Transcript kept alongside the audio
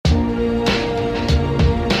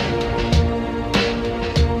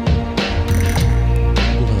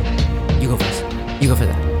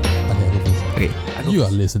You are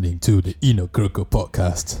listening to the KirKle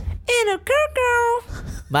podcast. KirKle.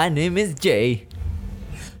 My name is Jay.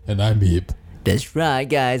 And I'm Hip. That's right,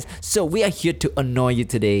 guys. So we are here to annoy you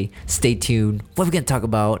today. Stay tuned. What we're going to talk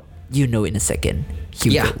about, you know in a second.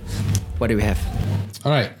 Here we go. What do we have?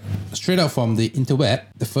 Alright, straight out from the interweb.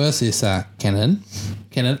 The first is Canon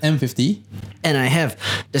M50. And I have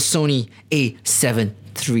the Sony A7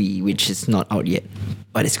 III, which is not out yet,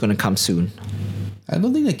 but it's going to come soon. I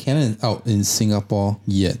don't think the Canon is out in Singapore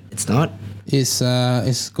yet. It's not? It's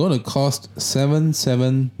going to cost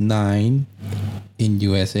 $779 in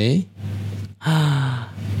USA.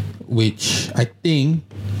 Which I think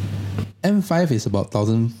M5 is about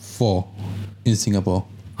 $1,004 in Singapore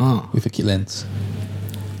with a kit lens.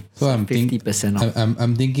 So I'm 50% off.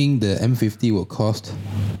 I'm thinking the M50 will cost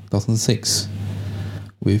 $1,006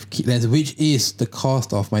 with kit lens, which is the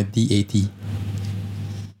cost of my D80.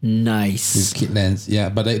 Nice. With kit lens, yeah.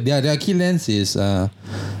 But their kit lens is, I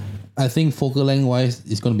think focal length wise,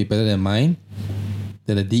 it's going to be better than mine,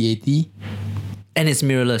 than the D80. And it's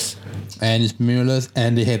mirrorless.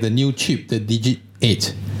 And they have the new chip, the Digit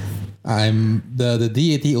 8. The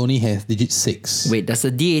D80 only has Digit 6. Wait, does the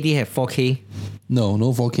D80 have 4K? No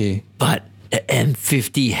 4K. But the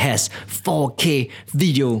M50 has 4K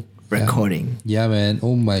video recording. Yeah, man.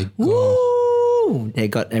 Oh my god. Woo! They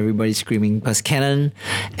got everybody screaming because Canon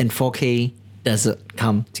and 4K doesn't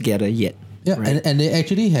come together yet. Yeah, right? and they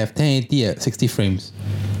actually have 1080 at 60 frames.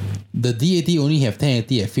 The D80 only have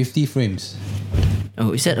 1080 at 50 frames.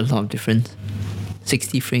 Oh, is that a lot of difference?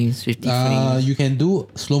 60 frames, 50 frames? You can do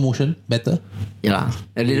slow motion better. Yeah,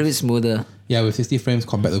 a little bit smoother. Yeah, with 60 frames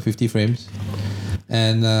compared to 50 frames.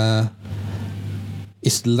 And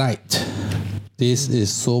it's light. This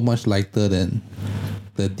is so much lighter than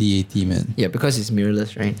the D80, man. Yeah, because it's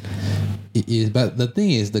mirrorless, right? It is, but the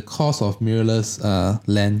thing is, the cost of mirrorless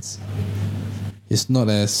lens is not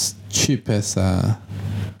as cheap as the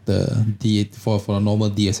D8 for the normal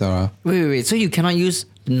DSLR. Wait. So you cannot use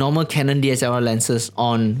normal Canon DSLR lenses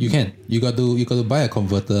on? You can. You got to buy a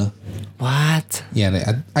converter. What?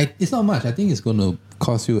 Yeah, like it's not much. I think it's going to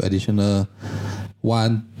cost you additional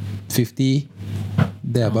 $150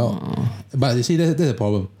 thereabout. But you see, that's the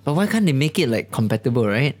problem. But why can't they make it like compatible,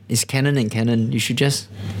 right? It's Canon and Canon. They should just,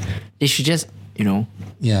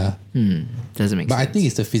 Yeah. Doesn't make sense. But I think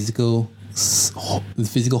it's the physical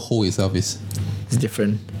hole itself is It's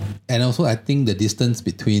different. And also, I think the distance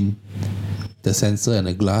between the sensor and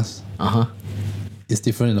the glass is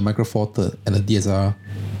different in the Micro Four Third and the DSLR.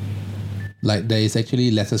 Like there is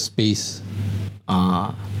actually lesser space.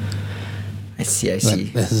 I see.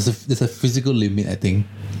 Like, there's a physical limit, I think.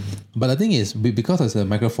 But the thing is, because it's a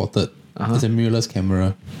Micro Four Third, it's a mirrorless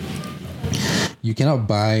camera. You cannot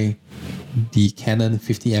buy the Canon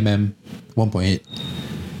 50mm 1.8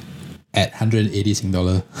 at 180 Sing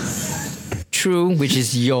dollar. True, which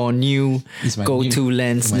is your new go-to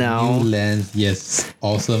lens now. New lens, yes,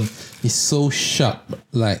 awesome. It's so sharp,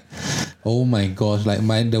 like, oh my gosh, like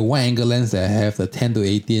the wide angle lens that I have, the 10 to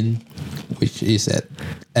 18, which is at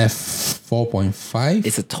f4.5.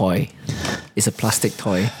 It's a toy. It's a plastic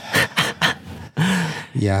toy.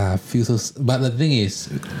 Yeah, feels so. But the thing is,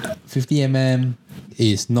 50mm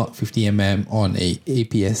is not 50mm on a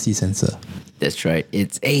APS-C sensor. That's right.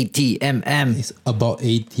 It's 80mm. It's about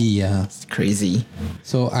 80, yeah. It's crazy.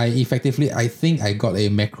 So I think I got a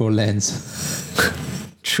macro lens.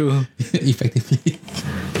 True. Effectively.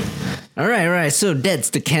 All right. So that's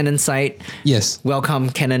the Canon side. Yes. Welcome,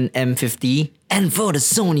 Canon M50. And for the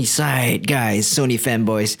Sony side, guys, Sony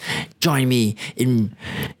fanboys, join me in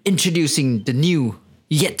introducing the new,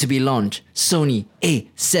 yet to be launched, Sony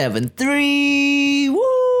A7 III. Woo!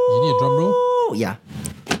 You need a drum roll? Yeah.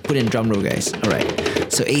 Put in drum roll, guys. All right.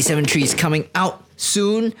 So A7 III is coming out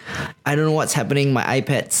soon. I don't know what's happening. My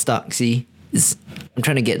iPad's stuck. See, I'm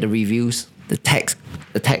trying to get the reviews, the tag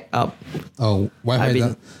up. Oh,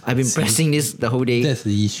 Wi-Fi. I've been pressing this the whole day. That's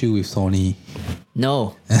the issue with Sony.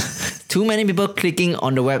 No. Too many people clicking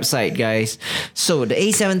on the website, guys. So the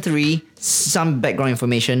A7 III, some background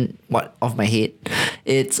information off my head.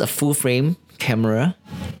 It's a full frame camera.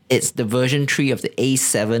 It's the version 3 of the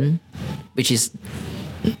A7, which is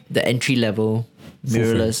the entry level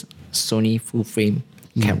mirrorless Sony full frame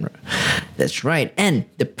camera. That's right. And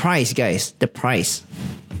the price, guys,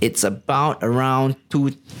 it's about around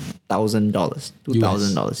 $2,000.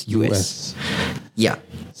 $2,000 US. Yeah.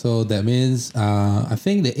 So that means I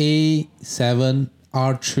think the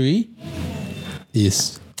A7R3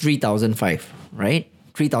 is 3,500, right?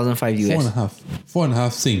 3,500 US.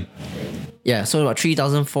 4.5 Sing. Yeah, so about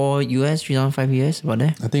 3,400 US, 3,500 US, about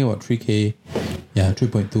there. I think about 3K. Yeah,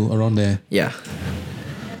 3.2 around there. Yeah.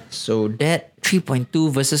 So that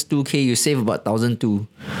 3.2 versus 2K, you save about 1,002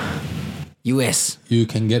 US. You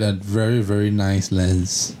can get a very, very nice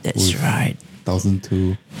lens. That's right.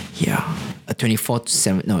 1,002. Yeah. A 24 to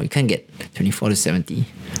 7. No, you can't get 24 to 70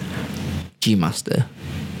 G Master.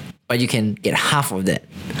 But you can get half of that.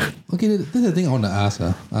 Okay, this is the thing I want to ask.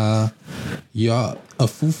 You're a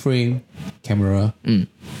full frame camera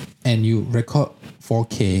and you record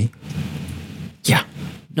 4K. Yeah.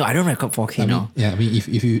 No, I don't record 4K now. Yeah, I mean, if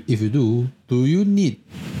you do you need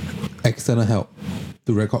external help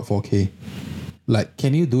to record 4K? Like,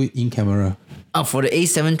 can you do it in camera? Oh, for the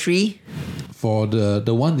A7 III? For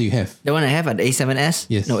the one that you have? The one I have at the A7S?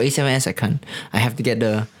 Yes. No, A7S I can't. I have to get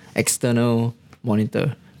the external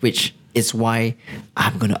monitor, which is why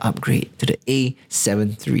I'm going to upgrade to the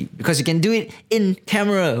A7 III. Because you can do it in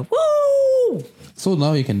camera. Woo! So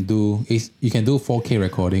now you can do 4K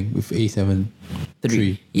recording with A7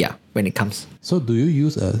 III. Yeah, when it comes. So do you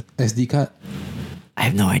use a SD card? I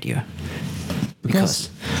have no idea. Because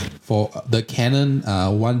for the Canon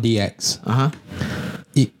 1DX,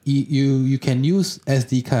 you can use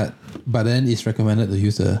SD card, but then it's recommended to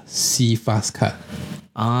use a C fast card,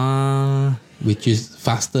 which is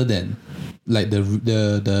faster than, like, the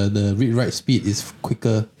read write speed is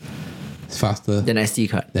quicker, it's faster than SD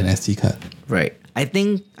card. Right. I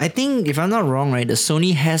think if I'm not wrong, right, the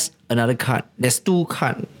Sony has another card. There's 2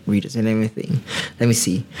 card readers and everything. Let me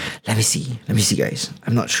see, guys.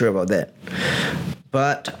 I'm not sure about that.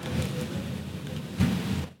 But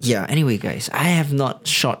yeah, anyway, guys, I have not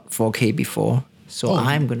shot 4K before. So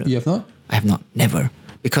I'm gonna. You have not? I have not, never.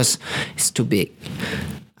 Because it's too big.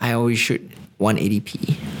 I always shoot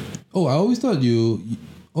 180p. Oh, I always thought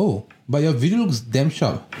but your video looks damn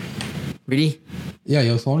sharp. Really? Yeah,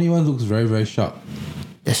 your Sony one looks very, very sharp.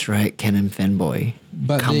 That's right, Canon fanboy.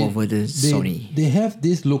 But Come over to Sony. They have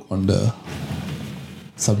this look on the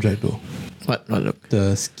subject though. What look?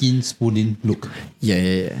 The skin spooning look.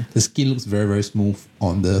 Yeah. The skin looks very, very smooth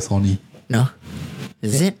on the Sony. No?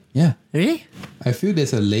 Is it? Yeah. Really? I feel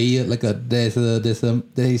there's a layer, like there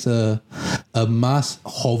is a mask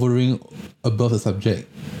hovering above the subject.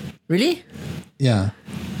 Really? Yeah.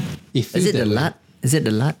 Is it the LUT? Is it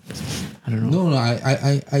the LUT? I don't know. No,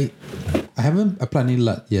 I haven't applied any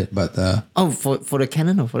LUT yet, but for the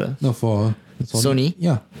Canon or for the for Sony?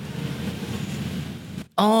 Yeah.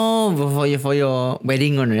 Oh, for your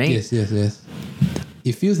wedding one, right? Yes.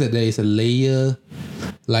 It feels that there is a layer,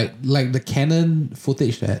 like the Canon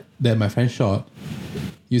footage that my friend shot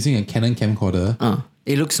using a Canon camcorder.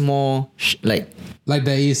 It looks more like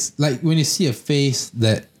there is, like, when you see a face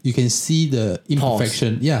that you can see the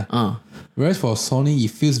imperfection. Pause. Yeah. Whereas for Sony,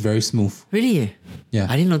 it feels very smooth. Really? Yeah.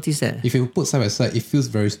 I didn't notice that. If you put side by side, it feels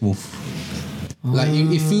very smooth. Like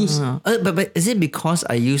it feels. But is it because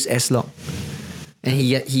I use S-Log? And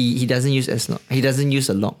he doesn't use S-Log. He doesn't use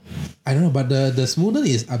a lock. I don't know, but the smoothness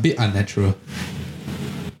is a bit unnatural.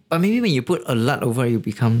 But maybe when you put a LUT over, you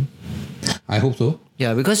become. I hope so.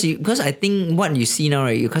 Yeah, because I think what you see now,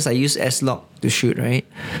 right? Because I use S-Log to shoot, right?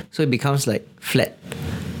 So it becomes like flat.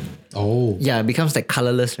 Oh. Yeah, it becomes like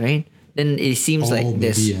colorless, right? Then it seems like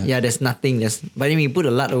there's nothing. But then when you put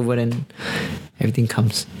a LUT over, then everything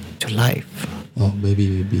comes to life. Oh,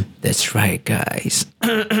 maybe. That's right, guys.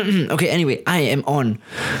 Okay, anyway, I am on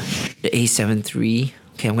the A7 III.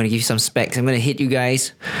 Okay, I'm going to give you some specs. I'm going to hit you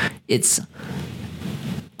guys. It's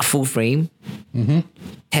a full frame,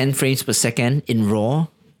 10 frames per second in RAW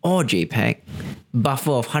or JPEG,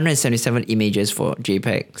 buffer of 177 images for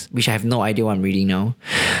JPEGs, which I have no idea what I'm reading now.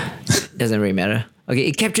 Doesn't really matter. Okay,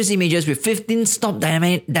 it captures images with 15 stop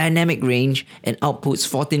dynamic range and outputs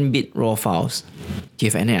 14-bit RAW files. Do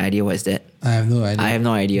you have any idea what is that? I have no idea. I have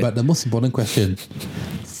no idea. But the most important question,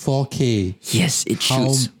 4K. Yes, it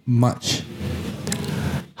shoots. How much?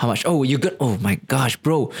 How much? Oh my gosh,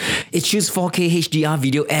 bro. It shoots 4K HDR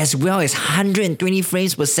video as well as 120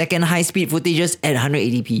 frames per second high-speed footages at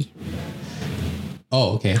 180p.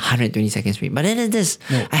 Oh, okay. 120 seconds frame. But then there's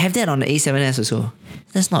I have that on the A7S also.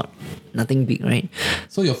 That's nothing big, right?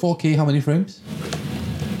 So your 4K, how many frames?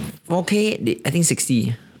 4K, I think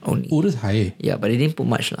 60 only. Oh, that's high. Yeah, but they didn't put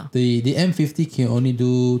much lah. The M50 can only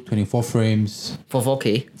do 24 frames. For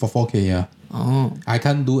 4K? For 4K, yeah. Oh. I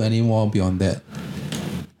can't do any more beyond that.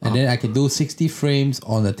 And then I can do 60 frames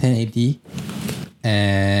on the 1080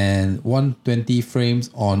 and 120 frames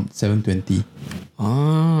on 720.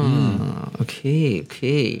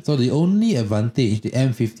 Okay. So the only advantage the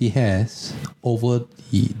M50 has over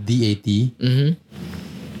the D80,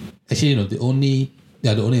 actually no, the only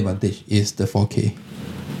advantage is the 4K.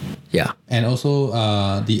 Yeah. And also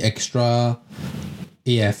the extra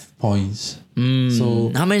AF points.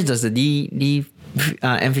 So how much does the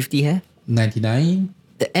M50 have? 99.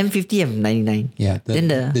 The M50 have 99. Yeah. Then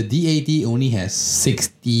the D80 only has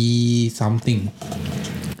 60 something.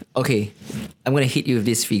 Okay, I'm gonna hit you with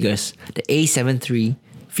these figures. The A7 III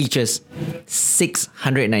features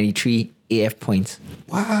 693 AF points.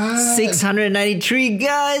 What? 693,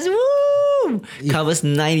 guys! Woo! Covers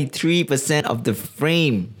 93% of the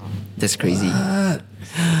frame. That's crazy. What?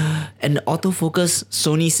 And the autofocus,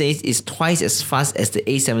 Sony says, is twice as fast as the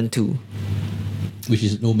A7 II. Which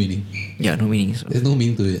is no meaning. Yeah, no meaning. There's no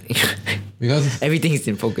meaning to it. Because everything is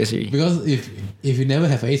in focus already. Because if you never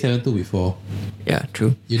have an A7 II before, yeah,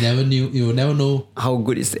 true. you will never know how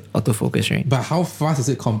good is the autofocus, right? But how fast is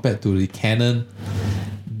it compared to the Canon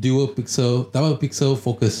double pixel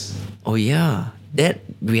focus? Oh yeah, that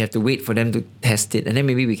we have to wait for them to test it, and then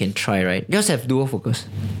maybe we can try, right? Yours have dual focus.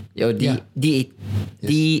 Your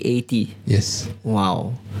D80. Yes.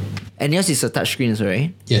 Wow. And yours is a touch screen also,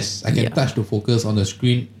 right? Yes, I can touch the focus on the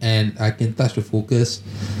screen, and I can touch the focus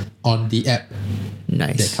on the app.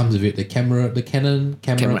 Nice. That comes with it. The Canon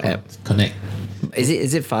camera app. Connect.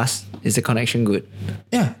 Is it fast? Is the connection good?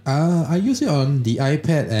 Yeah. I use it on the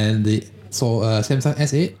iPad and the Samsung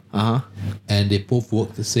S8. And they both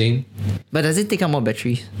work the same. But does it take up more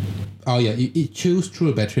battery? Oh yeah, it chews through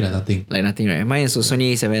the battery like nothing. Like nothing, right? Mine is a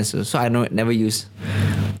Sony A7, so I never use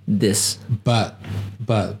this. But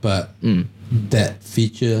that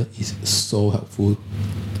feature is so helpful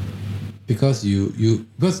because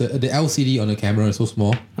because the LCD on the camera is so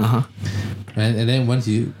small. Right? And then once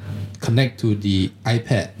you connect to the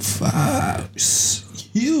iPad, it's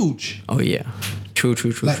huge. Oh yeah. True.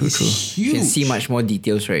 Huge. You can see much more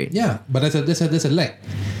details, right? Yeah, but there's a lag.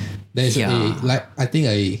 There's I think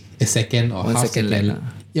a second or 1 half second second. lag.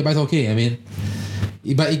 Yeah, but it's okay. I mean,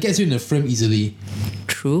 but it gets you in the frame easily.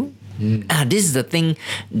 True. This is the thing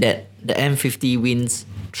that the M50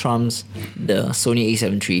 trumps the Sony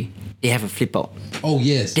A7 III. They have a flip out. Oh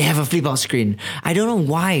yes. They have a flip out screen. I don't know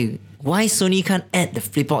why. Why Sony can't add the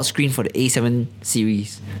flip out screen for the A7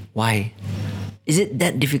 series? Why? Is it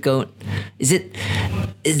that difficult? Is it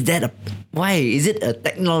a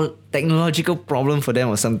technological problem for them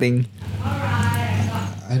or something?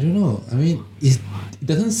 I don't know. I mean, it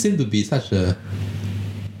doesn't seem to be such a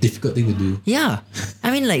difficult thing to do. Yeah. I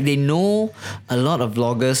mean, like, they know a lot of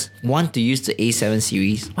vloggers want to use the A7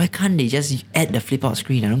 series. Why can't they just add the flip out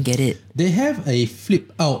screen? I don't get it. They have a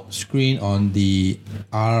flip out screen on the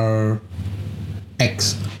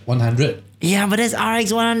RX 100. Yeah, but that's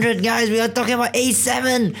RX 100, guys. We are talking about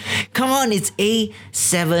A7. Come on, it's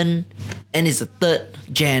A7 and it's the 3rd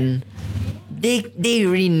gen. They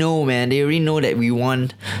already know, man. They already know that we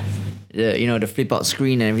want the flip out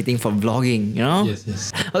screen and everything for vlogging, you know?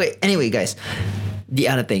 Yes. Okay, anyway, guys. The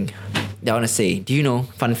other thing that I want to say, do you know,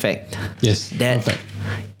 fun fact? Yes, that fun fact.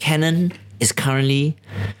 Canon is currently...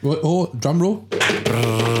 Oh, drum roll?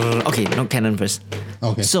 Okay, not Canon first.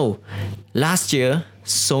 Okay. So, last year,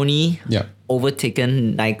 Sony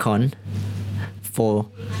overtaken Nikon for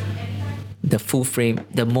the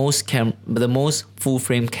most full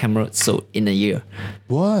frame camera sold in a year.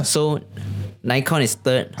 What? So Nikon is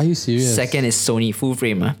 3rd. Are you serious? 2nd is Sony full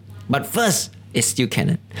frame. But first is still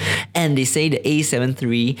Canon. And they say the A7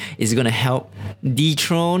 III is gonna help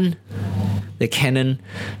dethrone the Canon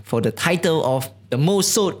for the title of the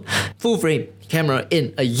most sold full frame camera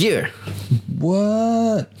in a year.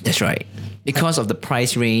 What? That's right. Because of the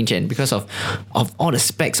price range and because of all the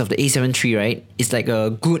specs of the A7 III, right? It's like a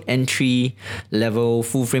good entry level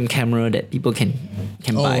full frame camera that people can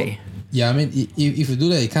buy. Yeah, I mean, if you do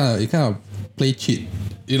that, it kind of play cheat.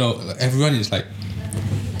 You know, everyone is like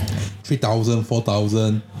 3,000,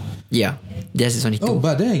 4,000. Yeah, theirs is only 2. Oh,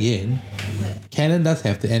 but then again, Canon does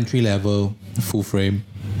have the entry level full frame.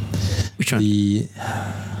 Which one? The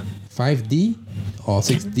 5D or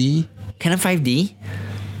 6D. Canon 5D.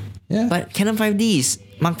 Yeah. But Canon 5D is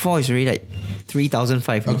Mark IV is already like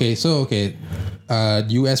 3,500. Okay,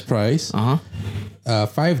 US price.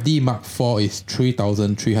 5D Mark IV is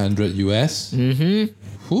 3,300 US.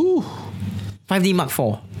 Whew. 5D Mark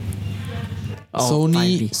IV.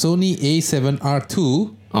 Sony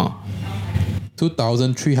A7R2.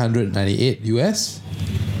 2,398 US.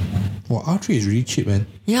 Well, R3 is really cheap, man.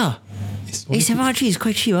 Yeah. A7R3 is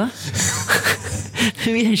quite cheap,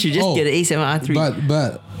 Maybe I should just get an A7R3.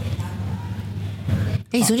 But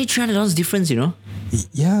hey, it's only $300 difference, you know?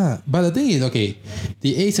 Yeah, but the thing is, okay,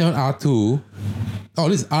 the A7R2. Oh,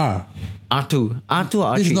 this is R. R2 or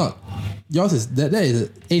R3? This is not. Yours is that is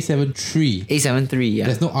A7 III. A7 III, yeah.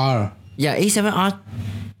 There's no R. Yeah,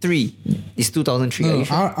 A7R3 is 2,300. No,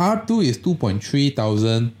 R2 is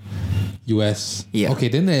 2,300 US. Yeah. Okay,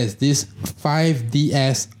 then there's this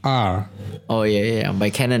 5DSR. Oh yeah, by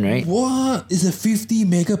Canon, right? What? It's a 50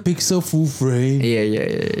 megapixel full frame.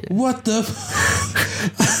 Yeah. What the?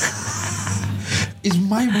 It's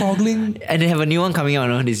mind-boggling. And they have a new one coming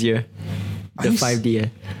out this year. The 5D.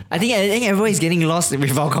 I think everyone is getting lost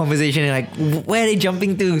with our conversation. Like, where are they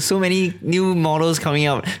jumping to? So many new models coming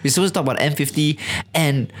out. We're supposed to talk about M50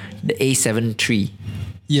 and the A7 III.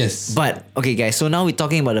 Yes. But okay, guys. So now we're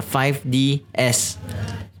talking about the 5DS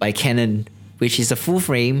by Canon, which is a full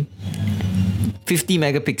frame, 50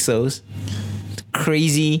 megapixels,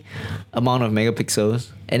 crazy amount of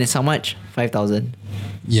megapixels, and it's how much? 5,000.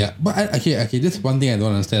 Yeah, but okay. This one thing I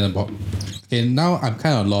don't understand about. Okay, now I'm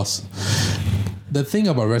kind of lost. The thing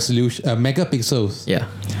about resolution, megapixels. Yeah.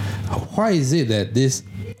 Why is it that this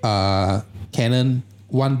Canon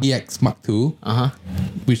 1DX Mark II,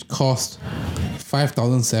 which cost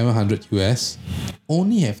 5,700 US,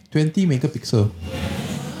 only have 20 megapixel?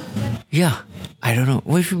 Yeah, I don't know.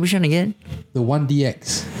 Which one again? The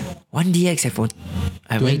 1DX. 1DX have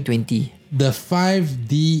only 20. The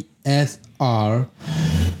 5DSR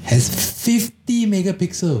has 50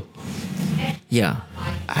 megapixel. Yeah,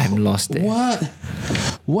 I'm lost there.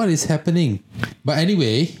 What is happening? But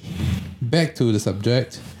anyway, back to the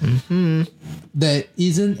subject. There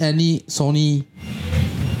isn't any Sony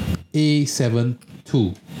A7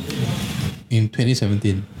 II in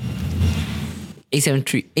 2017.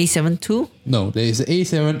 A7 III, A7 II? No, there is an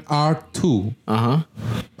A7R2.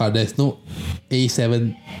 But there's no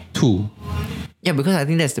A7 II. Yeah, because I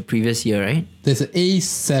think that's the previous year, right? There's an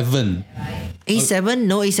A7. A7,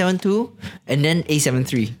 no A7 II, and then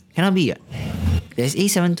A7 III. Cannot be. There's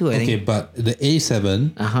A7 II, I think. Okay, but the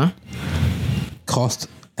A7 cost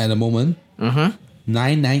at the moment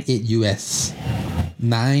 $998 US.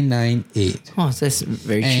 $998. Oh, so that's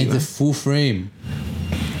very cheap. And it's a full frame.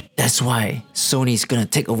 That's why Sony's gonna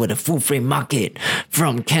take over the full frame market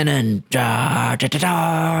from Canon.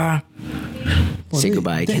 Say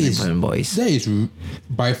goodbye, Canon boys. That is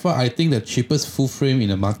by far, I think, the cheapest full frame in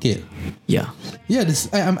the market. Yeah. Yeah, it's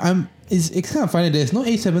kind of funny. There's no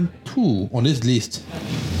A7 II on this list.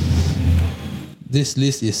 This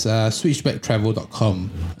list is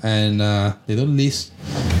switchbacktravel.com, and they don't list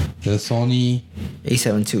the Sony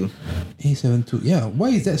A7 II. A7 II. Yeah, why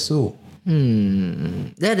is that so?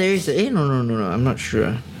 Yeah, there is a no. I'm not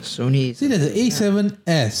sure. Sony. See, there's an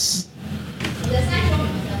A7S.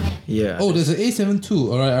 Yeah. Oh, there's an A7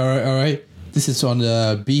 II. All right. This is on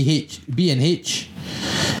the B&H.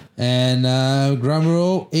 And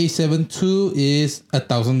Gramro A7 II is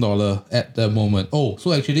 $1,000 at the moment. Oh,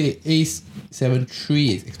 so actually A7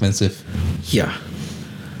 III is expensive. Yeah.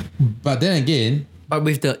 But then again, but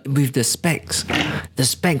with the specs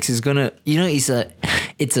is gonna, it's a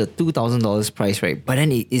 $2,000 price, right? But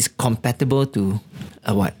then it is compatible to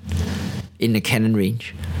what in the Canon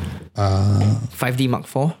range? 5D Mark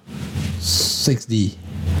IV, 6D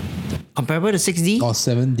comparable to 6D or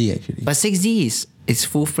 7D actually. But 6D is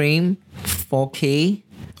full frame, 4K.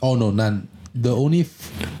 Oh no, none. The only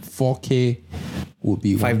 4K would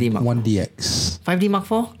be 5D Mark 1DX. 5D Mark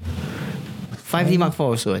IV, 5D Mark IV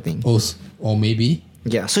also, I think. Or maybe.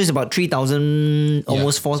 Yeah, so it's about 3,000,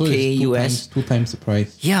 almost 4K so it's US. Two times the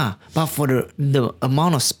price. Yeah, but for the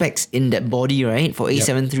amount of specs in that body, right, for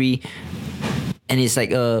A7 III, and it's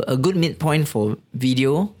like a good midpoint for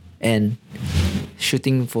video and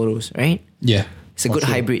shooting photos, right? Yeah. It's a good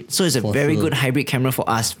hybrid. So it's a very good hybrid camera for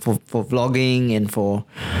us, for vlogging and for...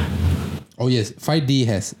 Oh yes, 5D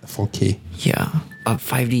has 4K. Yeah, but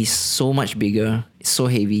 5D is so much bigger. It's so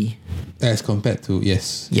heavy. As compared to,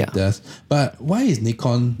 yes, Yeah. it does. But why is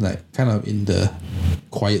Nikon like kind of in the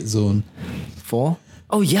quiet zone?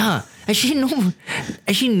 Oh yeah, actually no.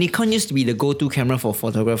 Actually, Nikon used to be the go-to camera for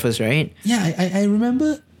photographers, right? Yeah, I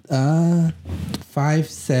remember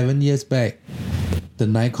 5-7 years back, the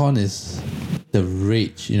Nikon is the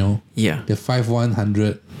rage, Yeah. The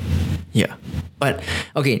 5100. Yeah. But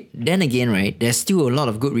okay, then again, right, there's still a lot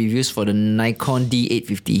of good reviews for the Nikon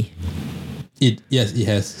D850. Yes, it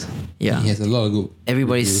has. Yeah. It has a lot of good.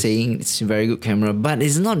 Everybody's reviews. saying it's a very good camera, but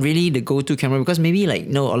it's not really the go-to camera because maybe a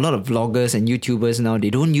lot of vloggers and YouTubers now,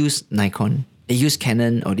 they don't use Nikon. They use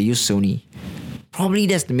Canon or they use Sony. Probably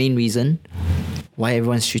that's the main reason why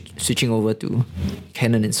everyone's switching over to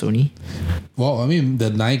Canon and Sony. Well, I mean,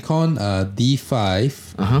 the Nikon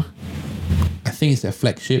D5, I think it's their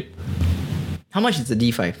flagship. How much is the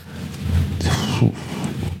D5?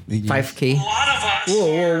 5K?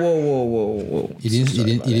 Whoa.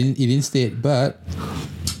 It didn't state, but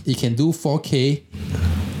it can do 4K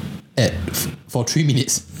for 3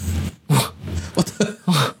 minutes. What the?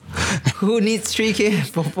 Who needs 3K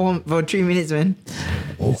for 3 minutes, man?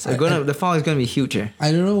 Oh, The file is gonna be huge.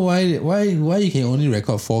 I don't know why you can only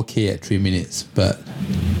record 4K at 3 minutes, but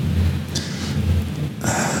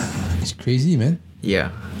it's crazy, man.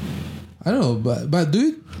 Yeah. I don't know, but do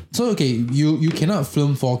you? So okay, you cannot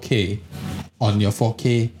film 4K on your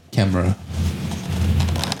 4K camera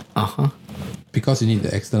because you need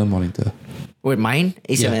the external monitor. Wait, mine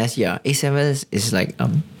A7S, yeah. A7S is like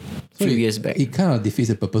few years back. It kind of defeats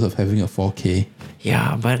the purpose of having a 4K.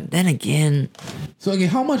 Yeah, but then again, So okay,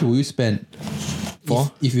 how much will you spend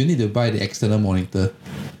if you need to buy the external monitor?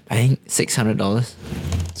 I think $600.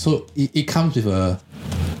 So it comes with a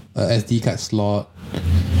SD card slot.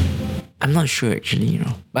 I'm not sure actually,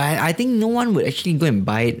 but I think no one would actually go and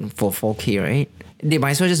buy it for 4K, right? They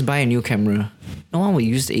might as well just buy a new camera. No one will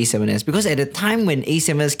use the A7S because at the time when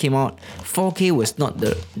A7S came out, 4K was not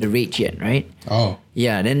the rage yet, right? Oh.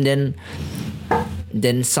 Yeah, then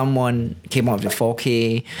someone came out with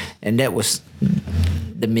 4K, and that was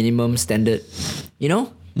the minimum standard,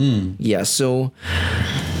 Yeah, so...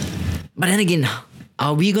 But then again,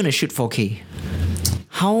 are we going to shoot 4K?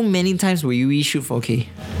 How many times will we shoot 4K?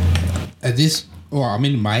 At this... Well, I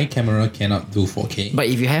mean, my camera cannot do 4K. But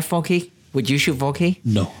if you have 4K, would you shoot 4K?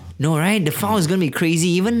 No. No, right? The file is going to be crazy.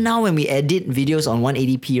 Even now when we edit videos on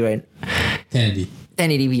 180p, right? 1080.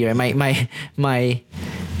 1080p, right?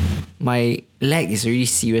 My lag is really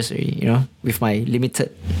serious already, with my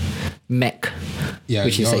limited Mac. Yeah,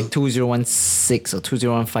 which is like 2016 or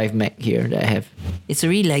 2015 Mac here that I have. It's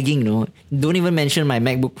already lagging, Don't even mention my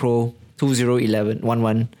MacBook Pro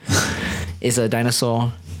 2011. It's a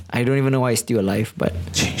dinosaur. I don't even know why it's still alive, but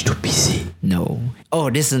Change to PC. no. Oh,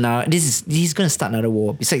 he's gonna start another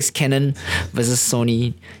war. Besides Canon versus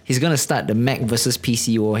Sony, he's gonna start the Mac versus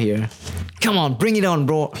PC war here. Come on, bring it on,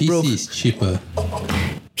 bro. PC is cheaper.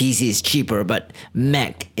 PC is cheaper, but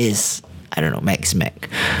Mac is, I don't know, Mac's Mac.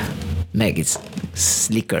 Mac is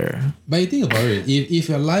slicker. But you think about it, if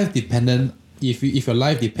your life if your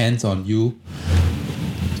life depends on you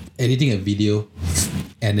editing a video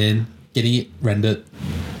and then getting it rendered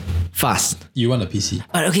fast, you want a PC.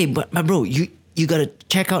 But okay, but bro, you gotta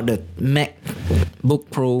check out the MacBook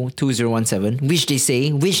Pro 2017, which they say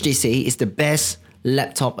is the best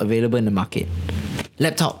laptop available in the market.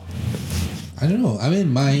 Laptop. I don't know. I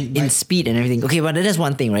mean, in speed and everything. Okay, but that's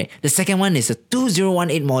one thing, right? The second one is a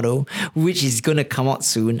 2018 model, which is gonna come out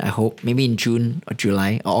soon, I hope. Maybe in June or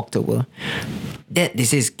July or October.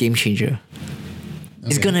 This is game changer. Okay.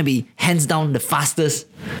 It's gonna be hands down the fastest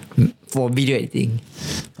for video editing.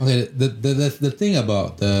 Okay, the thing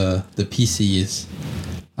about the PC is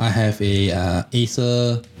I have a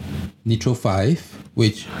Acer Nitro 5,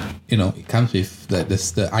 which it comes with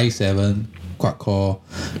the i7 quad core,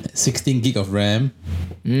 16 gig of RAM.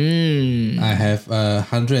 I have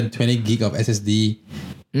 120 gig of SSD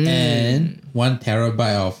and 1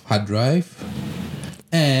 terabyte of hard drive,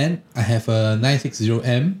 and I have a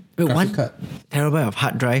 960M graphic card. 1 terabyte of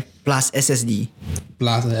hard drive plus SSD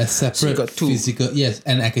plus a separate so you got two. Physical. Yes,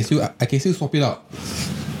 and I can still swap it out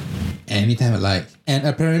anytime I like. And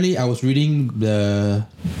apparently, I was reading the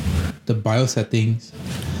BIOS settings.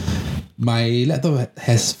 My laptop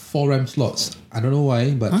has 4 RAM slots. I don't know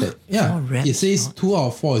why, but it says 2 out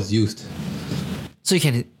of 4 is used. So you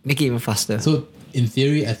can make it even faster. So in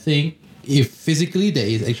theory, I think if physically there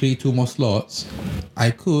is actually 2 more slots,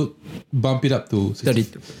 I could bump it up to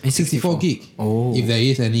 64 gig. Oh. If there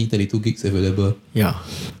is any 32 gigs available. Yeah.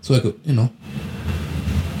 So I could,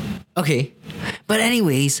 Okay. But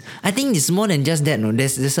anyways, I think it's more than just that. No,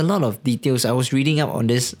 there's a lot of details. I was reading up on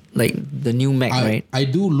this, like the new Mac, right? I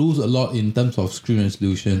do lose a lot in terms of screen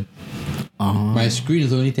resolution. My screen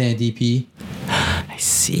is only 1080p. I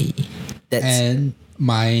see. And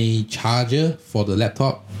my charger for the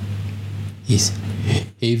laptop is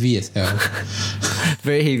heavy as hell.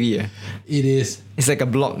 Very heavy, yeah. It is. It's like a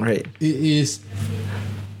block, right? It is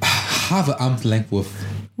half an arm's length worth.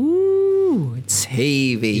 Ooh, it's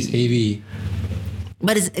heavy. It's heavy.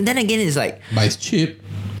 But then again, it's like... But it's cheap.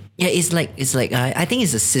 Yeah, it's like I think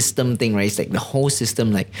it's a system thing, right? It's like the whole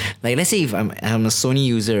system. Like let's say if I'm a Sony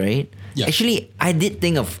user, right? Yeah. Actually, I did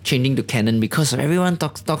think of changing to Canon because everyone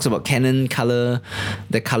talks about Canon color,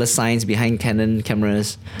 the color science behind Canon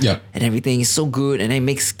cameras. Yeah. And everything is so good, and it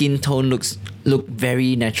makes skin tone look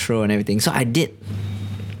very natural and everything. So I did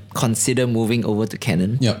consider moving over to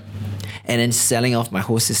Canon. Yeah. And then selling off my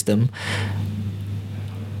whole system.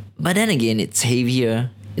 But then again, it's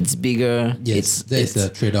heavier, it's bigger. Yes, that's the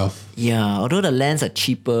trade-off. Yeah, although the lens are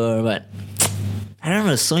cheaper, but I don't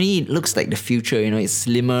know. Sony looks like the future. It's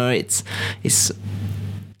slimmer. It's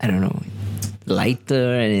I don't know.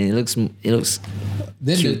 lighter and it looks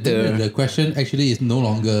Then cuter. the question actually is no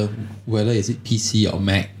longer whether is it PC or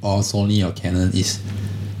Mac or Sony or Canon. Is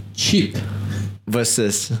cheap.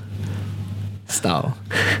 versus style.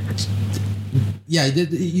 Yeah,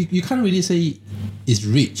 you can't really say it's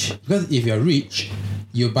rich, because if you're rich,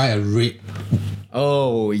 you buy a red.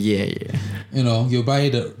 Oh yeah. You know, you buy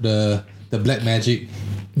the Black Magic.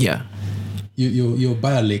 Yeah. You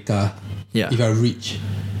buy a Leica. Yeah. If you're rich.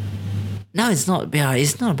 Now it's not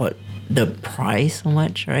about the price so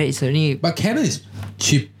much, right? It's only But Canon is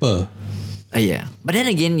cheaper. yeah. But then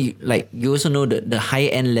again, you also know that the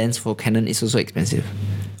high end lens for Canon is also expensive.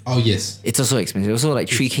 Oh yes. It's also expensive. Also like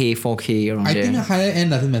 3K, 4K around I there. think a higher end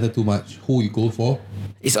doesn't matter too much who you go for.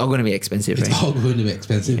 It's all going to be expensive, It's right? all going to be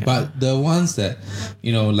expensive. Yeah. But the ones that,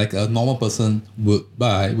 like a normal person would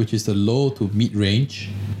buy, which is the low to mid range.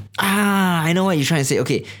 I know what you're trying to say.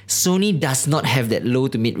 Okay, Sony does not have that low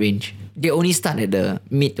to mid range. They only start at the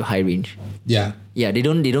mid to high range. Yeah. Yeah, they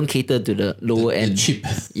don't cater to the lower end. The cheap.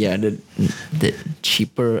 Yeah, the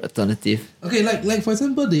cheaper alternative. Okay, like for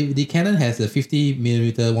example, the Canon has a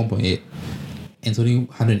 50mm 1.8 and it's only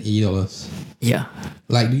 $180. Yeah,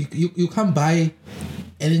 Like you can't buy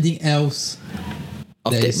anything else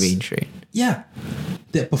of that range, right? Yeah.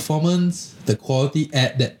 That performance, the quality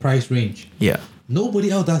at that price range. Yeah,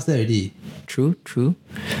 Nobody else does that already. true.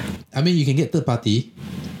 I mean, you can get third party,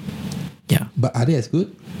 Yeah, but are they as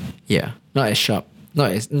good? yeah, not as sharp.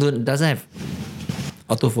 Doesn't have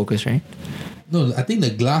autofocus, right? No, I think the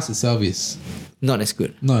glass itself is Not as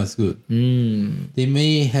good. not as good. They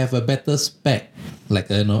may have a better spec, like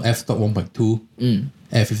f-stop 1.2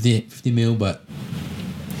 at 50mm, but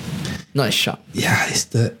Not as sharp. yeah, it's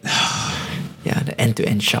the Yeah, the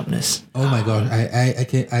end-to-end sharpness. oh my god,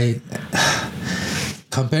 I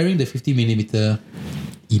comparing the 50mm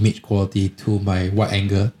image quality to my wide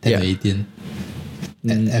angle 10 to 18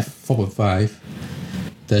 at f4.5,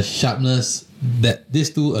 the sharpness that these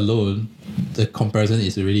two alone, the comparison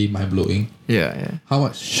is really mind-blowing. Yeah. How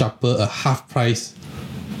much sharper a half price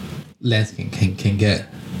lens can get.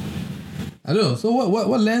 I don't know. So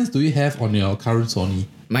what lens do you have on your current Sony?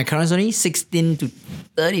 My current Sony 16 to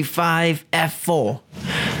 35 f4.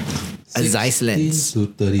 A Zeiss lens. 16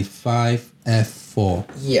 to 35 f4.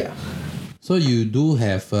 Yeah. So you do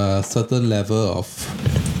have a certain level of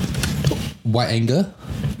wide angle,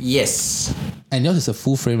 Yes. and yours is a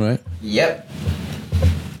full frame, right? Yep.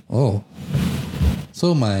 Oh.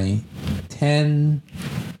 So my 10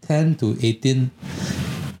 to 18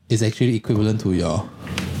 is actually equivalent to your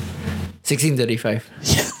 1635.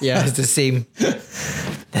 Yeah, it's the same.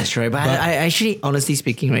 That's right. But I actually, honestly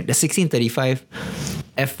speaking, right, the 1635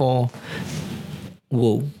 f4,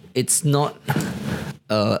 whoa, it's not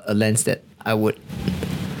a lens that I would.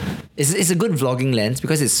 It's a good vlogging lens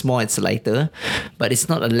because it's small, it's lighter, but it's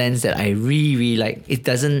not a lens that I really like. It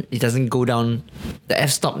doesn't go down. The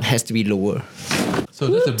f-stop has to be lower. So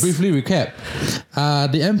just to briefly recap,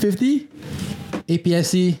 the M50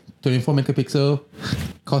 APS-C 24 megapixel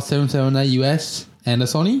cost $779 US, and the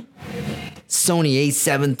Sony Sony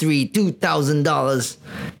A7 III, $2,000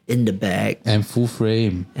 in the bag and full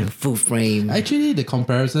frame. and full frame. Actually, the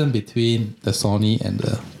comparison between the Sony and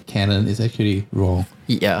the Canon is actually wrong,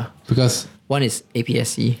 Yeah, because one is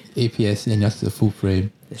APS-C. APS-C and just the full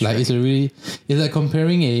frame. That's like right. it's like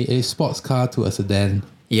comparing a sports car to a sedan.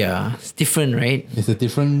 Yeah, it's different, right? It's a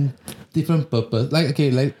different purpose. Like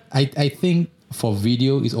I think for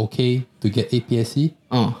video it's okay to get APS-C.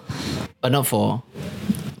 Oh, but not for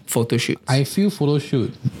photo shoot. I feel photo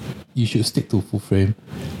shoot you should stick to full frame.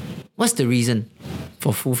 What's the reason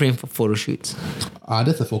for full frame for photo shoots?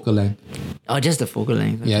 That's the focal length. Oh, just the focal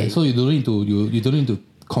length. Okay. Yeah, so you don't need to you don't need to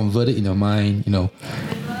convert it in your mind,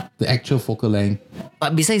 the actual focal length.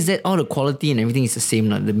 But besides that, all the quality and everything is the same,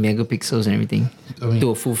 like the megapixels and everything, I mean,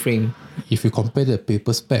 to a full frame. if you compare the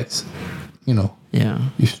paper specs, Yeah.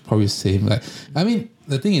 it's probably the same. Like, I mean,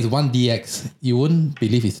 the thing is 1DX, you wouldn't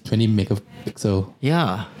believe it's 20 megapixel.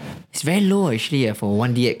 Yeah. It's very low actually for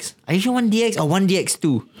 1DX. Are you sure 1DX or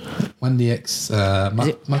 1DX2? 1DX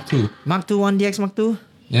Mark II. Mark 2, 1DX Mark 2?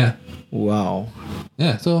 Yeah. Wow.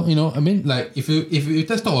 Yeah, so I mean, like if you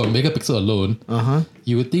just talk about megapixel alone,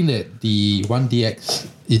 you would think that the 1DX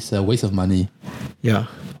is a waste of money. Yeah.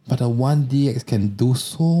 But the 1DX can do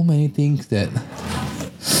so many things that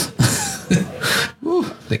Woo,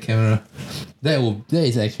 the camera. That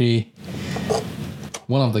is actually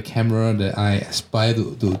one of the camera that I aspire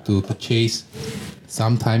to purchase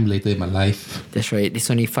sometime later in my life. That's right. It's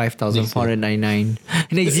only 5,499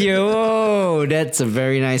 next year. Whoa, that's a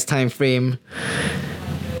very nice time frame.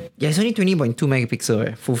 Yeah, it's only 20.2 megapixel,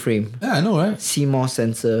 right? Full frame. Yeah, I know, right? CMOS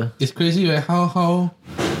sensor. It's crazy, right? How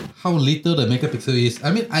little the megapixel is.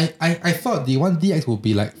 I mean, I thought the 1DX would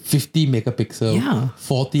be like 50 megapixel, Yeah.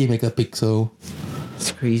 40 megapixel.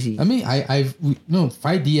 It's crazy. I mean,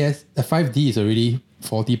 5D is already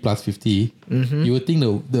 40 plus 50. Mm-hmm. You would think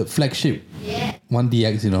the flagship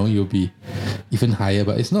 1DX, you'll be even higher,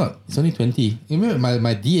 but it's not. It's only 20. Remember,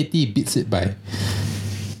 my D80 beats it by.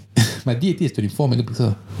 My D80 is 24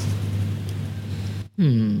 megapixel.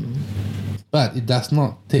 But it does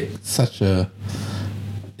not take such a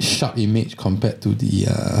sharp image compared to the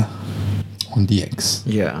 1DX.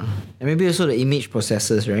 Yeah. And maybe also the image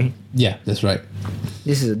processors, right? Yeah, that's right.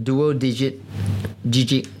 This is a dual digit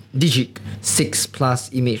 6 plus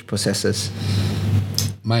image processors.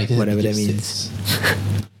 Whatever that means.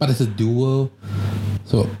 But it's a dual,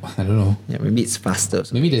 so I don't know. Yeah, maybe it's faster.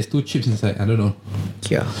 So. Maybe there's 2 chips inside. I don't know.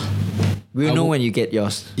 Yeah. We'll know when you get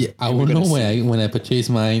yours. Yeah, I will know when I purchase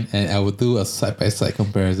mine, and I will do a side by side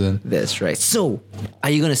comparison. That's right. So, are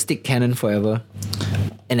you gonna stick Canon forever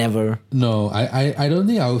and ever? No, I don't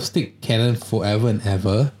think I will stick Canon forever and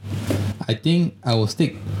ever. I think I will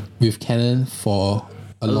stick with Canon for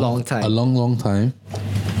a long time. A long time.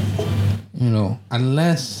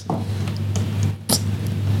 Unless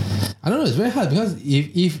I don't know, it's very hard because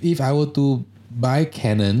if I were to buy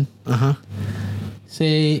Canon,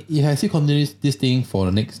 say if I still continue this thing for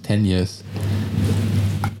the next 10 years,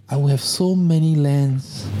 I will have so many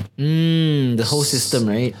lens. The whole system,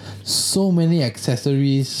 right? So many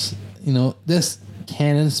accessories. There's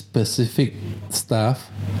Canon specific stuff.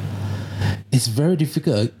 It's very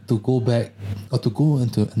difficult to go back or to go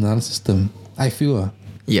into another system, I feel.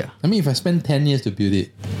 Yeah. I mean, if I spend 10 years to build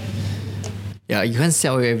it. Yeah, you can't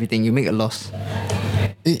sell everything. You make a loss.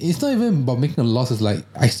 It's not even about making a loss. It's like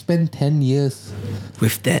I spent 10 years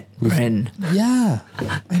with that brand. Yeah,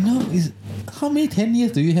 I know. How many 10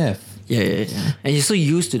 years do you have? Yeah. And you're so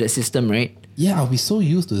used to that system, right? Yeah, I'll be so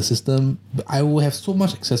used to the system. But I will have so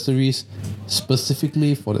much accessories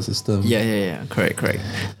specifically for the system. Yeah. Correct.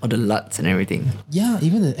 All the LUTs and everything. Yeah,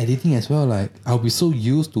 even the editing as well. Like, I'll be so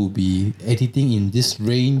used to be editing in this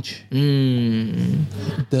range.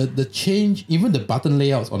 The change, even the button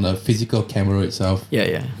layouts on the physical camera itself.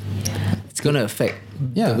 Yeah. It's gonna affect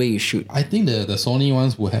the way you shoot. I think the Sony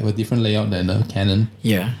ones will have a different layout than the Canon.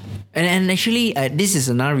 Yeah. And actually, this is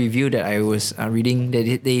another review that I was reading.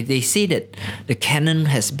 That they say that the Canon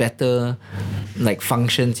has better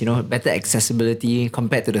functions, better accessibility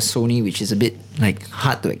compared to the Sony, which is a bit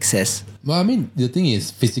hard to access. Well, I mean, the thing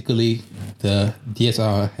is, physically, the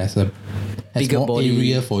DSLR has bigger more body.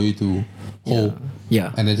 area for you to hold.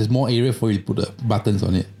 Yeah. And there's more area for you to put the buttons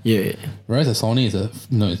on it. Yeah. Whereas the Sony is it's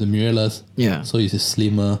a mirrorless. Yeah. So it's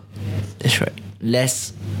slimmer. That's right.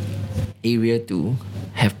 Less area to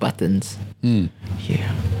have buttons.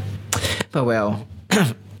 Yeah. But well,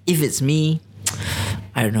 if it's me,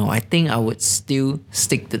 I don't know. I think I would still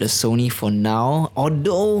stick to the Sony for now.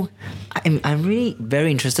 Although I'm really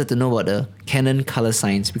very interested to know about the Canon color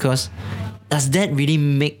science, because does that really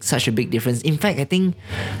make such a big difference? In fact, I think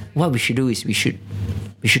what we should do is we should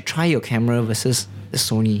try your camera versus the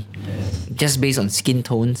Sony, just based on skin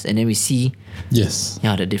tones, and then we see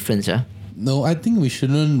the difference. Yeah. No, I think we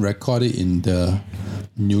shouldn't record it in the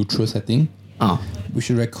neutral setting. We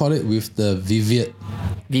should record it with the vivid.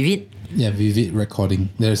 Vivid? Yeah, vivid recording.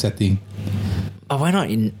 Their setting. But why not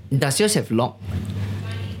does yours have lock?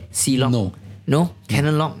 C-lock? No?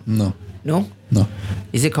 Canon lock? No. No? No.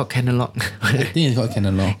 Is it called Canon lock? I think it's called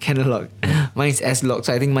Canon lock. Canon lock. Mine's S-lock,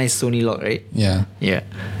 so I think mine's Sony lock, right? Yeah.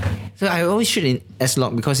 So I always shoot in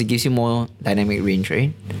S-lock because it gives you more dynamic range,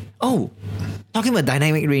 right? Oh! Talking about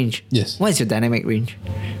dynamic range. Yes. What is your dynamic range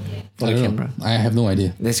for the camera? I have no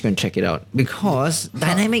idea. Let's go and check it out. Because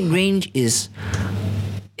dynamic range is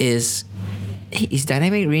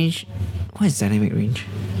dynamic range... What is dynamic range?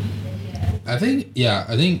 I think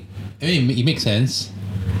it makes sense.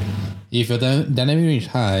 If your dynamic range is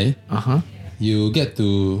high, you get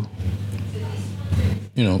to,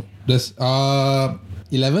 there's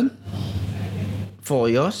 11 for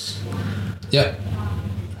yours. Yep.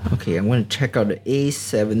 Okay, I'm going to check out the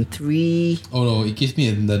A7 III. Oh no, it gives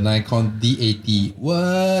me the Nikon D80.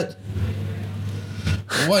 What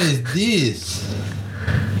is this?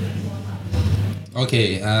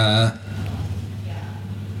 Okay,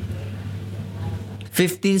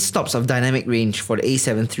 15 stops of dynamic range for the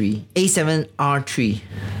A7 III. A7R3.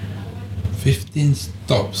 15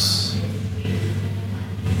 stops.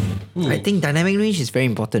 Ooh. I think dynamic range is very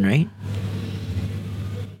important, right?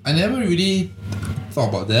 I never really thought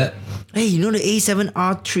about that. Hey, you know the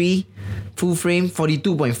A7R3 full frame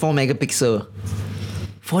 42.4 megapixel.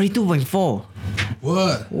 42.4.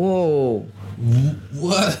 What? Whoa.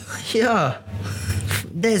 What? Yeah.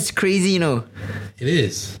 That's crazy, you know. It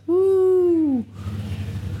is. Woo.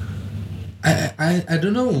 I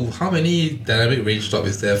don't know how many dynamic range stop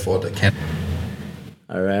is there for the Canon.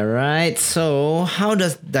 Alright. So, how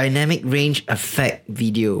does dynamic range affect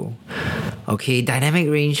video? Okay, dynamic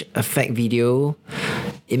range affect video.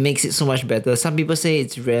 It makes it so much better. Some people say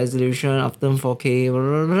it's resolution after 4K.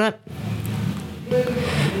 Blah, blah, blah.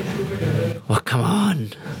 Oh, come on.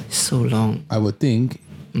 It's so long. I would think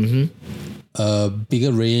a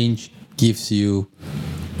bigger range gives you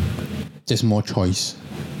just more choice.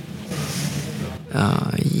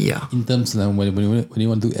 Yeah. In terms of when you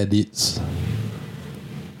want to do edits,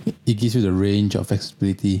 it gives you the range of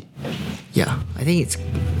flexibility. Yeah, I think it's...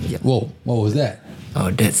 Yeah. Whoa, what was that? Oh,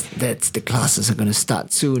 that's the classes are gonna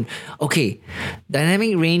start soon. Okay,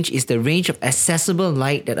 dynamic range is the range of accessible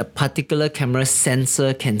light that a particular camera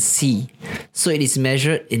sensor can see. So it is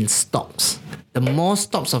measured in stops. The more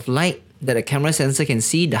stops of light that a camera sensor can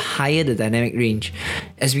see, the higher the dynamic range.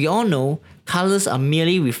 As we all know, colors are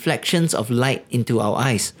merely reflections of light into our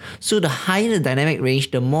eyes. So the higher the dynamic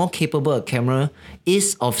range, the more capable a camera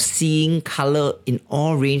is of seeing color in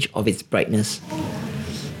all range of its brightness.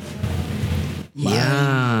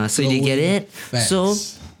 Yeah, so you get it? Facts. So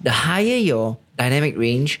the higher your dynamic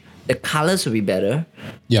range, the colors will be better.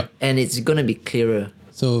 Yep. And it's gonna be clearer.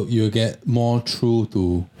 So you get more true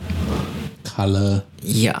to color.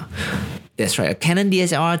 Yeah, that's right. A Canon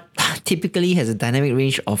DSLR typically has a dynamic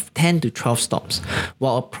range of 10 to 12 stops,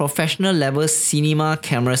 while a professional level cinema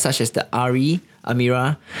camera such as the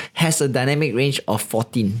Amira has a dynamic range of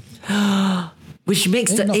 14. Which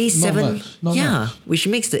makes the A7... Not much. Which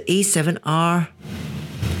makes the A7R...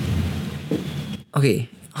 Okay,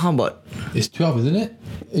 how about... It's 12, isn't it?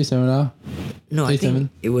 A7R? No, I A7? think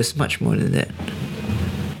it was much more than that.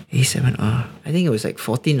 A7R. I think it was like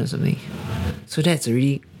 14 or something. So that's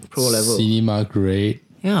already pro level. Cinema grade.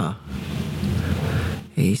 Yeah.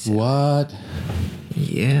 A7. What?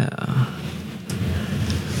 Yeah.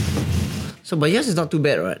 So, but yours is not too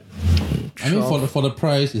bad, right? I mean, for the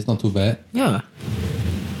price, it's not too bad. Yeah.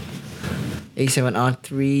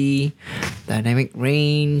 A7R3 dynamic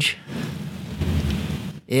range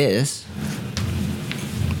is...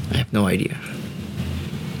 I have no idea.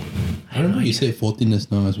 I don't know. You said 14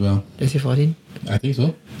 just now as well. Did I say 14? I think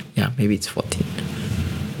so. Yeah, maybe it's 14.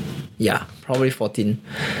 Yeah, probably 14.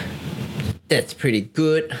 That's pretty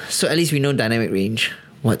good. So at least we know dynamic range.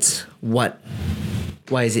 Why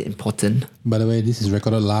is it important? By the way, this is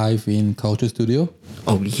recorded live in Culture Studio.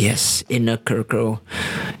 Oh yes, Inner KirKle.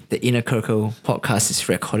 The Inner KirKle podcast is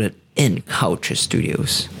recorded in Culture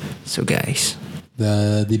Studios. So guys,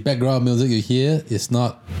 The background music you hear is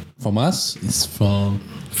not from us. It's from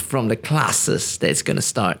the classes that's gonna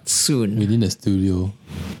start soon. within the studio.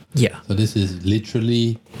 Yeah. So this is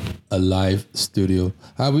literally a live studio.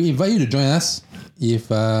 We invite you to join us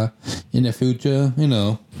if in the future,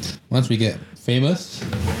 once we get famous.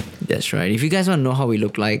 That's right. If you guys want to know how we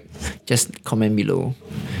look like, just comment below.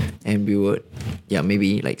 And we would,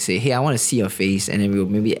 maybe like say, hey, I want to see your face. And then we'll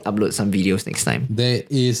maybe upload some videos next time. There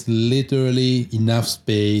is literally enough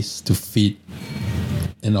space to fit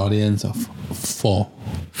an audience of 4.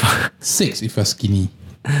 6 if you're skinny.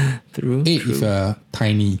 True. 8 if you're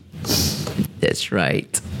tiny. That's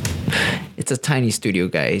right. It's a tiny studio,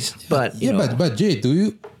 guys. But, but Jay,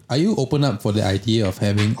 are you open up for the idea of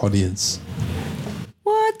having audience?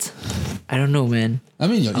 What? I don't know, man. I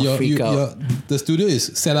mean, the studio is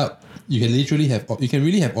set up. You can really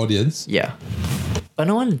have audience. Yeah. But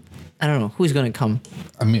no one, I don't know, who's gonna come?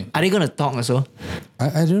 I mean, Are they gonna talk also?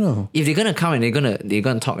 I don't know. If they're gonna come and they're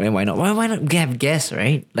gonna talk, then why not? Why not have guests,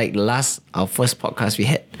 right? Like our first podcast, we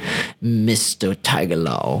had Mr. Tiger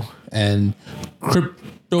Lau. And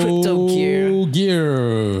crypto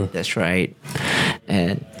gear. That's right.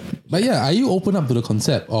 But yeah, are you open up to the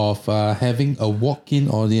concept of having a walk-in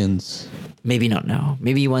audience? Maybe not now.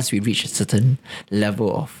 Maybe once we reach a certain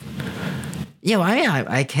level of... Yeah, well,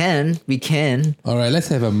 I can. We can. All right, let's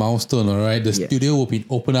have a milestone, all right? The Yeah. studio will be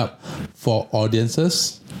open up for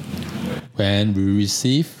audiences when we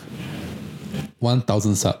receive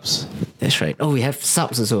 1,000 subs. That's right. Oh, we have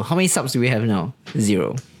subs also. How many subs do we have now?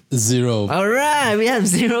 0. 0. All right, we have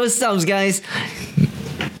 0 subs, guys.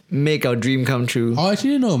 Make our dream come true. Oh,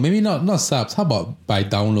 actually, no. Maybe not subs. How about by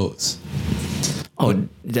downloads? Oh,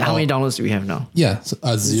 how many downloads do we have now? Yeah, so,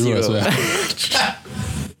 0 as well.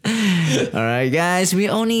 All right, guys,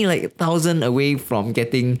 we're only like 1,000 away from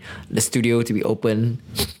getting the studio to be open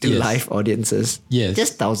to Yes. live audiences. Yes.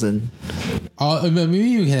 Just 1,000. Maybe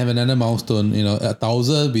you can have another milestone.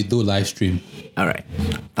 1,000 we do live stream, All right,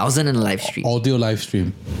 1,000 in a live stream. audio live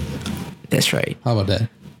stream. That's right. How about that?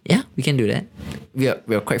 Yeah, we can do that. We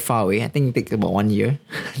are quite far away. I think it takes about 1 year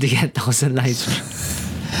to get 1,000 live streams.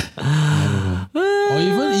 Or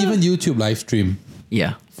even YouTube live stream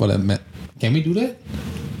Yeah, for that map. Can we do that?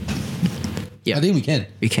 yeah. I think we can.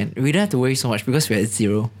 We can. We don't have to worry so much because we're at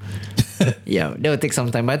 0. Yeah, that will take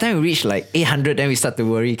some time. By the time we reach like 800, then we start to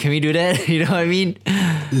worry. Can we do that? You know what I mean?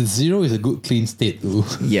 0 is a good clean state too.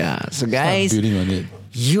 Yeah. So guys, Start building on it.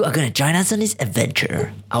 you are gonna join us on this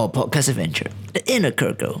adventure, our podcast adventure, the inner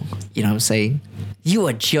KirKle. You know what I'm saying? You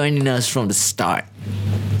are joining us from the start.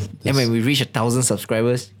 And when we reach 1,000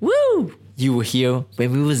 subscribers, woo! You were here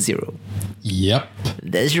when we were 0. Yep.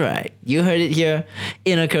 That's right. You heard it here.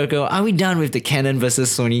 Inner KirKle. Are we done with the Canon versus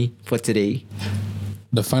Sony for today?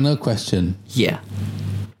 The final question: Yeah.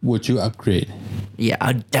 would you upgrade? Yeah,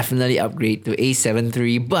 I'll definitely upgrade to A7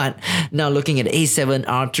 III. But now looking at the A7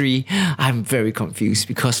 R3, I'm very confused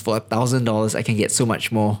because for $1,000 I can get so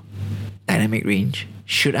much more dynamic range.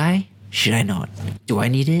 Should I? Should I not? Do I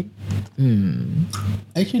need it?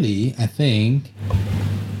 Actually, I think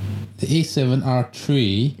the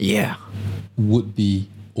A7R3 Yeah. would be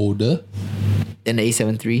older. Then the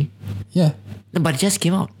A7 III? Yeah. No, but it just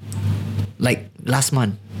came out. Like last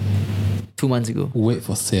month. 2 months ago. Wait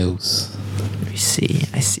for sales. I see.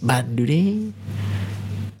 But do they?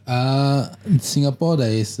 In Singapore,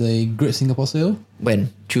 there is a Great Singapore Sale,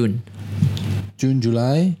 When? June. June,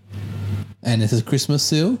 July, and it's a Christmas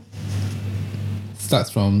sale. Starts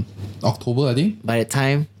from October, I think. By the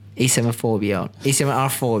time A7 IV will be out.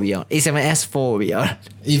 A7R4 will be out. A7S4 will be out.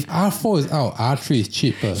 If R4 is out, R3 is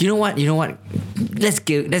cheaper. You know what? Let's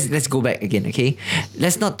go back again, okay?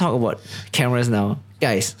 Let's not talk about cameras now.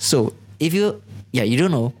 Guys, so if you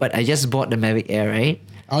don't know, but I just bought the Mavic Air, right?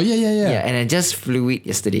 Oh, yeah. Yeah, and I just flew it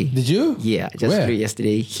yesterday. Did you? Yeah, I just Where? flew it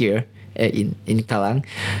yesterday here in Kallang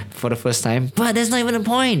for the first time. But that's not even the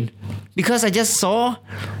point. Because I just saw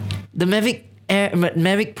the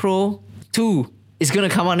Mavic Pro 2 is going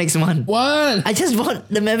to come out next month. What? I just bought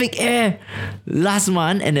the Mavic Air last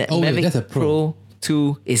month and the Mavic that's a Pro. Pro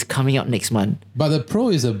 2 is coming out next month. But the Pro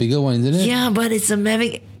is a bigger one, isn't it? Yeah, but it's a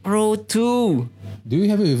Mavic Pro 2. Do you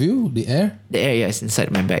have it with you, the Air? The Air, yeah, is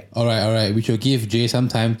inside my bag. Alright. We should give Jay some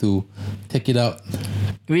time to take it out.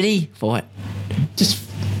 Really? For what? Just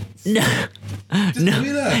No. do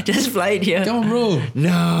it lah. Just fly it here. Come on, bro.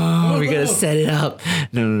 No, we bro. gotta set it up.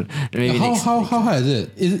 No. Maybe How next. high is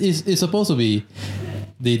it? It's supposed to be.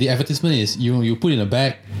 The advertisement is you put it in a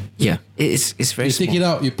bag, Yeah, it's very you small. take it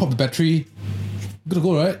out, you pop the battery, good to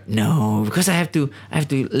go, right? No, because I have to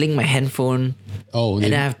link my handphone. Oh,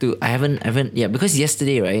 And I haven't because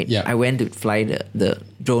yesterday, right? Yeah. I went to fly the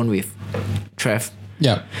drone with Trev,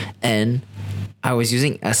 yeah. and I was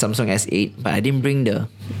using a Samsung S8, but I didn't bring the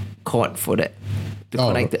cord for that to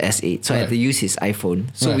connect the S8, so I had to use his iPhone.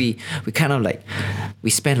 So Right. we kind of we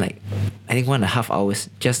spent I think 1.5 hours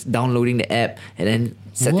just downloading the app and then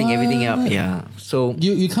setting everything up. What? Yeah. So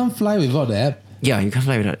You can't fly without the app. yeah, you can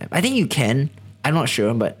fly without the app. I think you can. I'm not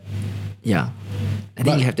sure, but yeah. I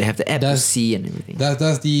think But you have to have the app to does- see and everything.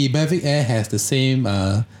 Does the Mavic Air has the same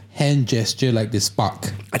hand gesture like the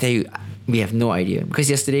Spark? I tell you, we have no idea because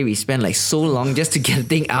yesterday we spent so long just to get the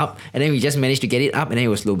thing up, and then we just managed to get it up, and then it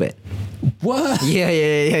was low bed. What? Yeah.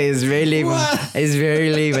 It's very lame. What? It's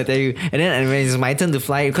very lame, I tell you. And then when it's my turn to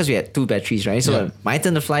fly it, because we had 2 batteries, right? So Yeah. my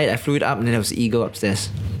turn to fly it, I flew it up, and then there was Eagle upstairs.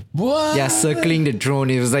 What? Yeah, circling the drone.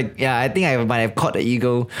 It was I think I might have caught the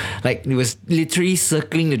Eagle. It was literally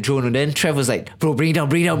circling the drone, and then Trev was like, "Bro, bring it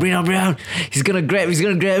down. He's gonna grab.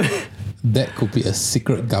 That could be a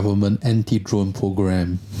secret government anti-drone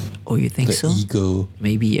program. Oh, you think The so? Eagle.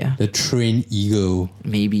 Maybe, yeah. The trained Eagle.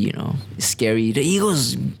 Maybe, it's scary. The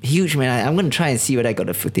Eagle's huge, man. I'm going to try and see whether I got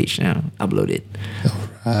the footage now. Upload it.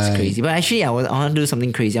 It's crazy. But actually, I want to do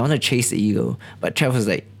something crazy. I want to chase the Eagle. But Trev was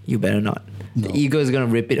like, you better not. No. The Eagle is going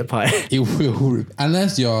to rip it apart. It will,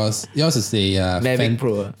 unless yours is a Mavic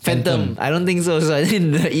Pro. Phantom. I don't think so. So I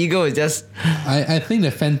think the Eagle is just I think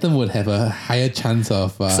the Phantom would have a higher chance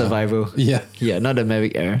of survival. Yeah. Yeah, not the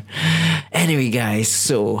Mavic Air. Anyway, guys,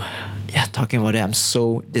 so yeah, talking about it, I'm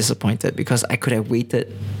so disappointed because I could have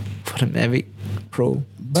waited for the Mavic Pro.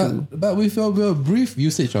 But with your brief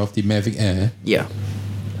usage of the Mavic Air, Yeah.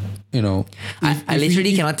 I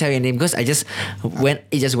literally cannot tell you a name because it just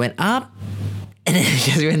went up and then it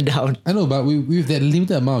just went down. I know, but with that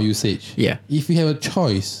limited amount of usage, Yeah. if you have a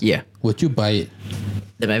choice, Yeah. would you buy it?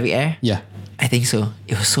 The Mavic Air? Yeah. I think so.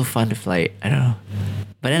 It was so fun to fly it. I don't know.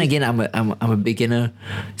 But then again, I'm a beginner.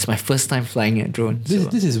 It's my first time flying a drone.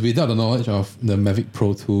 This is without the knowledge of the Mavic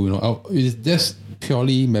Pro 2. You know, it's just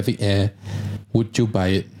purely Mavic Air. Would you buy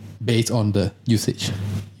it based on the usage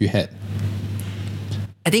you had?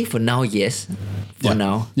 I think for now, yes. For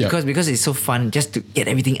now, because it's so fun just to get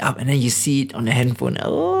everything up and then you see it on the handphone.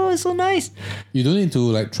 Oh, it's so nice. You don't need to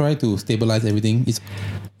like try to stabilize everything.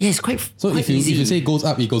 It's quite so quite if you easy. if you say it goes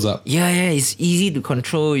up, it goes up. Yeah, it's easy to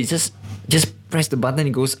control. You just press the button,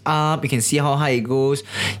 it goes up. You can see how high it goes,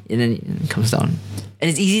 and then it comes down. And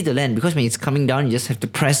it's easy to land because when it's coming down, you just have to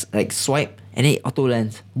press like swipe and then it auto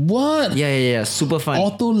lands. What? Yeah. Super fun.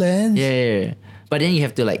 Auto lands? Yeah. But then you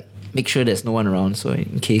have to like make sure there's no one around, so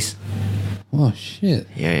in case. Oh shit.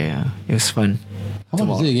 Yeah. It was fun. How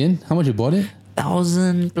much is it again? How much you bought it?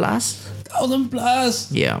 1,000 plus. 1,000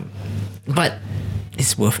 plus. Yeah. But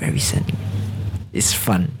it's worth every cent. It's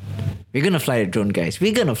fun. We're gonna fly the drone, guys.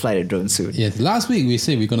 We're gonna fly the drone soon. Yes. Last week we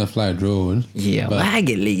said we're gonna fly a drone. Yeah, but I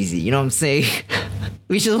get lazy. You know what I'm saying?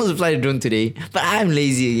 We should supposed to fly the drone today, but I'm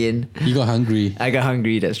lazy again. You got hungry. I got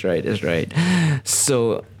hungry. That's right.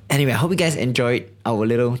 So anyway, I hope you guys enjoyed our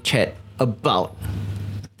little chat about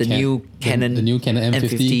the new Canon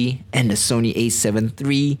M50 and the Sony A7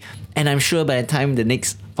 III. And I'm sure by the time the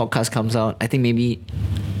next podcast comes out, I think maybe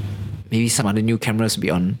some other new cameras will be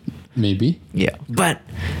on. Maybe. Yeah. But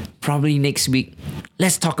probably next week,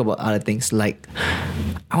 let's talk about other things. Like,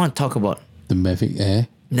 I want to talk about... the Mavic Air.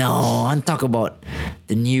 No, I want to talk about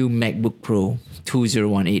the new MacBook Pro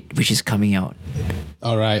 2018, which is coming out.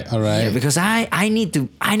 All right. Yeah, because I need to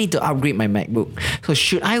upgrade my MacBook. So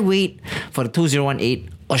should I wait for the 2018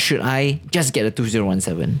 or should I just get a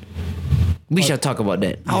 2017? We shall talk about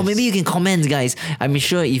that. Yes. Or maybe you can comment, guys. I'm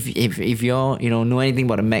sure if you know anything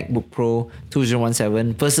about the MacBook Pro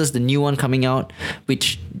 2017 versus the new one coming out,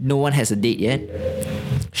 which no one has a date yet,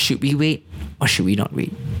 should we wait or should we not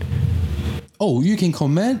wait? Oh, you can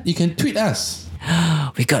comment. You can tweet us.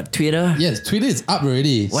 We got Twitter. Yes, Twitter is up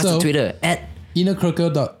already. What's the Twitter? At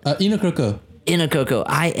KirKle. KirKle. INNERKIRKLE.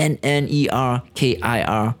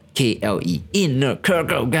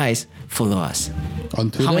 KirKle, guys. Follow us.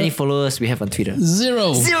 On Twitter. How many followers we have on Twitter?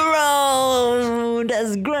 0.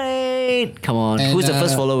 That's great. Come on. And, who's the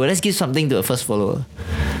first follower? Let's give something to a first follower.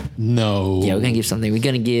 No. Yeah, we're gonna give something. We're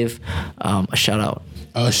gonna give a shout out.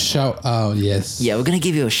 A shout out, yes. Yeah, we're gonna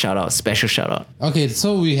give you a shout out, special shout out. Okay,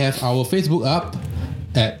 so we have our Facebook up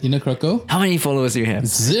at KirKle. How many followers do you have?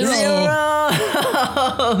 0.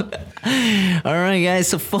 Alright, guys,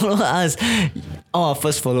 so follow us. All our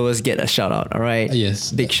first followers get a shout out, alright?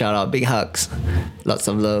 Yes. Big shout out, big hugs. Lots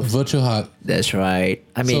of love. Virtual hug. That's right.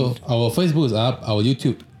 I mean, so our Facebook is up, our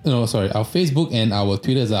Facebook and our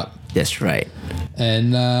Twitter is up. That's right.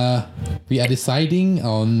 And we are deciding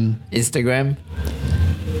on Instagram.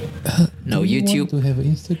 No, do you YouTube. want to have an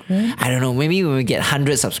Instagram? I don't know. Maybe when we get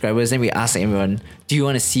 100 subscribers, then we ask everyone, do you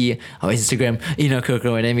want to see our Instagram in our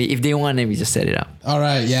KirKle? And then if they want, then we just set it up. All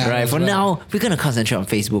right, yeah. Right. For now, we're going to concentrate on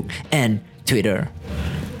Facebook and Twitter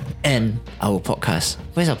and our podcast.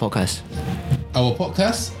 Where's our podcast? Our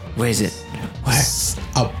podcast? Where is it? Where? It's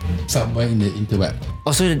up somewhere in the interweb.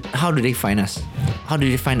 Also, how do they find us? How do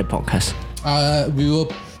they find the podcast? We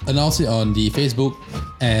will announce it on the Facebook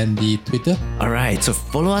and the Twitter. Alright, so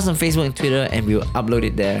follow us on Facebook and Twitter and we'll upload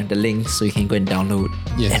it there, the links, so you can go and download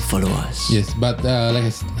and follow us. Yes, but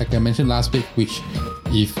like I mentioned last week, which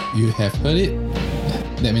if you have heard it,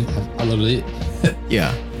 that means I've uploaded it.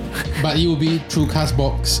 Yeah. But it will be through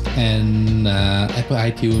Castbox and Apple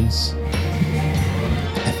iTunes,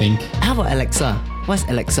 I think. How about Alexa? What's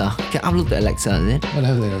Alexa? Can I upload to Alexa, is it? What the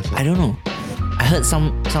hell is Alexa? I don't know. I heard some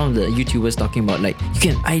of the YouTubers talking about like,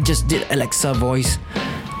 I just did Alexa voice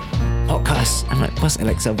podcast. I'm like, what's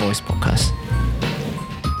Alexa voice podcast?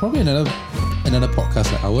 Probably another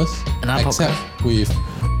podcast like ours. Another except podcast? With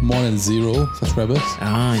more than 0 subscribers. Oh,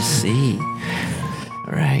 I see.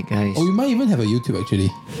 Alright, guys. Oh, we might even have a YouTube actually.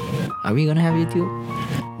 Are we gonna have YouTube?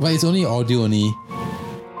 But it's only audio only.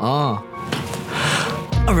 Oh.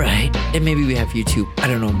 Alright, then maybe we have YouTube. I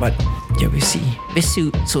don't know, but yeah, we'll see. We're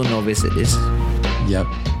still so novice at this. Yep.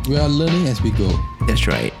 We are learning as we go. That's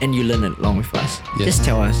right. And you learn along with us. Yes. Just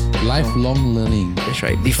tell us. Lifelong learning. That's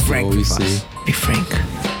right. Be frank with us. Be frank.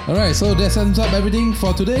 Alright, so that sums up everything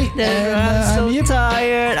for today. I'm so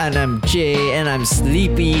tired. And I'm Jay. And I'm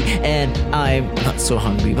sleepy. And I'm not so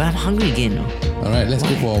hungry. But I'm hungry again. No? Alright, let's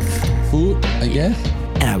go for food, I guess.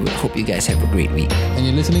 And I hope you guys have a great week. And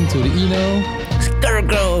you're listening to the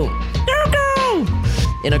KirKle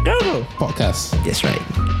in a KirKle podcast. That's right.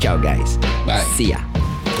 Ciao, guys. Bye. See ya.